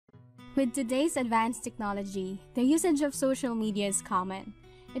With today's advanced technology, the usage of social media is common.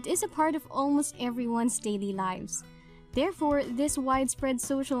 It is a part of almost everyone's daily lives. Therefore, this widespread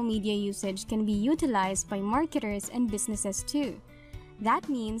social media usage can be utilized by marketers and businesses too. That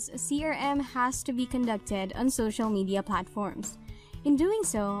means a CRM has to be conducted on social media platforms. In doing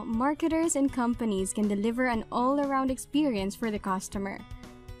so, marketers and companies can deliver an all-around experience for the customer.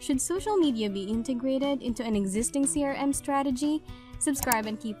 Should social media be integrated into an existing CRM strategy? Subscribe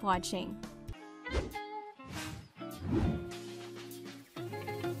and keep watching.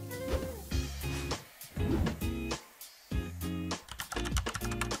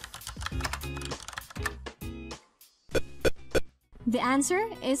 The answer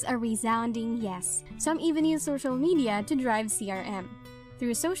is a resounding yes. Some even use social media to drive CRM.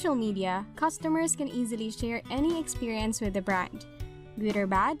 Through social media, customers can easily share any experience with the brand. Good or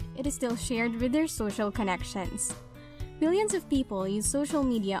bad, it is still shared with their social connections. Billions of people use social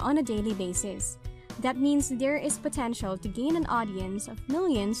media on a daily basis. That means there is potential to gain an audience of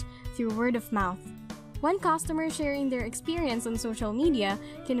millions through word of mouth. One customer sharing their experience on social media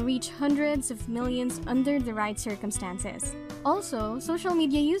can reach hundreds of millions under the right circumstances. Also, social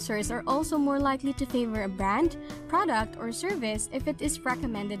media users are also more likely to favor a brand, product, or service if it is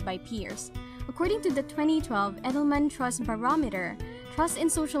recommended by peers. According to the 2012 Edelman Trust Barometer, trust in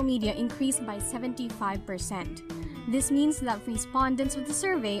social media increased by 75%. This means that respondents of the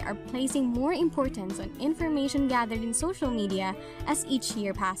survey are placing more importance on information gathered in social media as each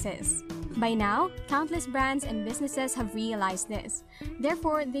year passes. By now, countless brands and businesses have realized this.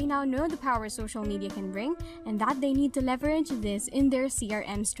 Therefore, they now know the power social media can bring and that they need to leverage this in their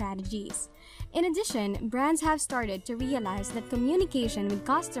CRM strategies. In addition, brands have started to realize that communication with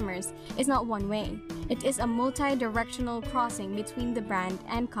customers is not one way. It is a multi-directional crossing between the brand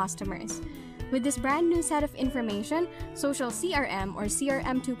and customers. With this brand new set of information, social CRM or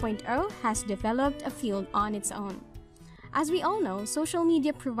CRM 2.0 has developed a field on its own. As we all know, social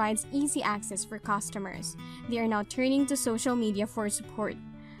media provides easy access for customers. They are now turning to social media for support.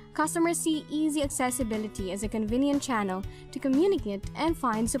 Customers see easy accessibility as a convenient channel to communicate and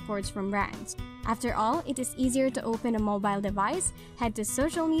find supports from brands. After all, it is easier to open a mobile device, head to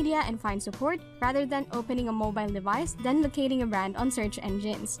social media and find support rather than opening a mobile device then locating a brand on search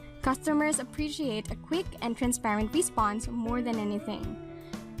engines. Customers appreciate a quick and transparent response more than anything.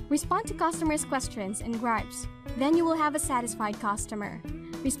 Respond to customers' questions and gripes. Then you will have a satisfied customer.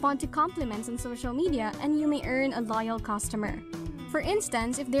 Respond to compliments on social media and you may earn a loyal customer. For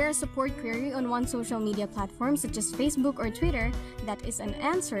instance, if there is a support query on one social media platform such as Facebook or Twitter that is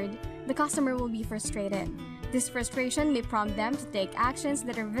unanswered, the customer will be frustrated. This frustration may prompt them to take actions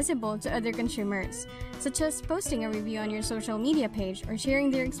that are visible to other consumers, such as posting a review on your social media page or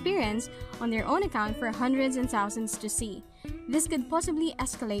sharing their experience on their own account for hundreds and thousands to see. This could possibly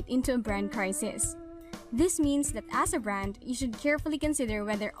escalate into a brand crisis. This means that as a brand, you should carefully consider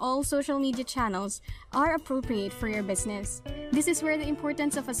whether all social media channels are appropriate for your business. This is where the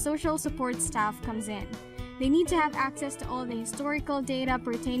importance of a social support staff comes in. They need to have access to all the historical data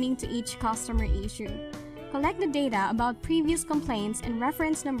pertaining to each customer issue. Collect the data about previous complaints and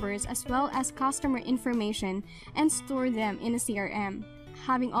reference numbers as well as customer information and store them in a CRM.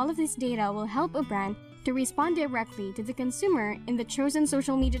 Having all of this data will help a brand to respond directly to the consumer in the chosen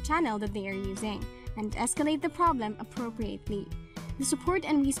social media channel that they are using and escalate the problem appropriately. The support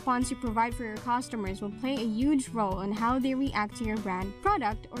and response you provide for your customers will play a huge role on how they react to your brand,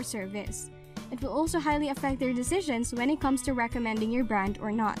 product, or service. It will also highly affect their decisions when it comes to recommending your brand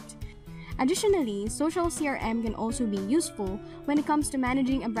or not. Additionally, social CRM can also be useful when it comes to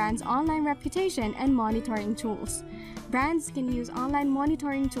managing a brand's online reputation and monitoring tools. Brands can use online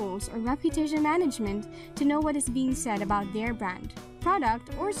monitoring tools or reputation management to know what is being said about their brand, product,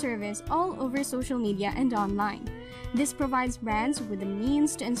 or service all over social media and online. This provides brands with the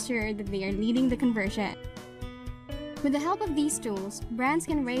means to ensure that they are leading the conversion. With the help of these tools, brands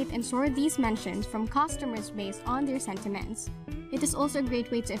can rate and sort these mentions from customers based on their sentiments. It is also a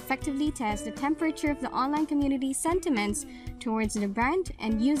great way to effectively test the temperature of the online community's sentiments towards the brand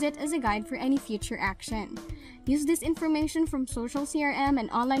and use it as a guide for any future action. Use this information from social CRM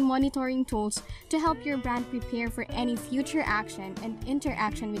and online monitoring tools to help your brand prepare for any future action and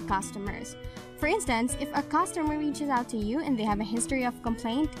interaction with customers. For instance, if a customer reaches out to you and they have a history of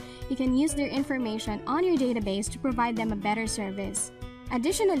complaint, you can use their information on your database to provide them a better service.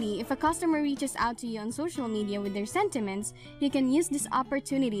 Additionally, if a customer reaches out to you on social media with their sentiments, you can use this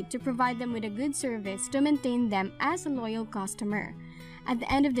opportunity to provide them with a good service to maintain them as a loyal customer. At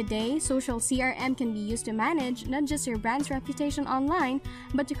the end of the day, social CRM can be used to manage not just your brand's reputation online,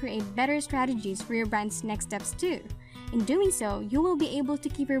 but to create better strategies for your brand's next steps too. In doing so, you will be able to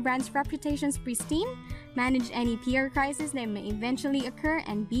keep your brand's reputations pristine, manage any PR crisis that may eventually occur,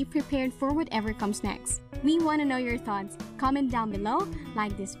 and be prepared for whatever comes next. We want to know your thoughts. Comment down below,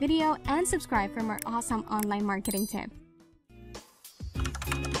 like this video, and subscribe for more awesome online marketing tips.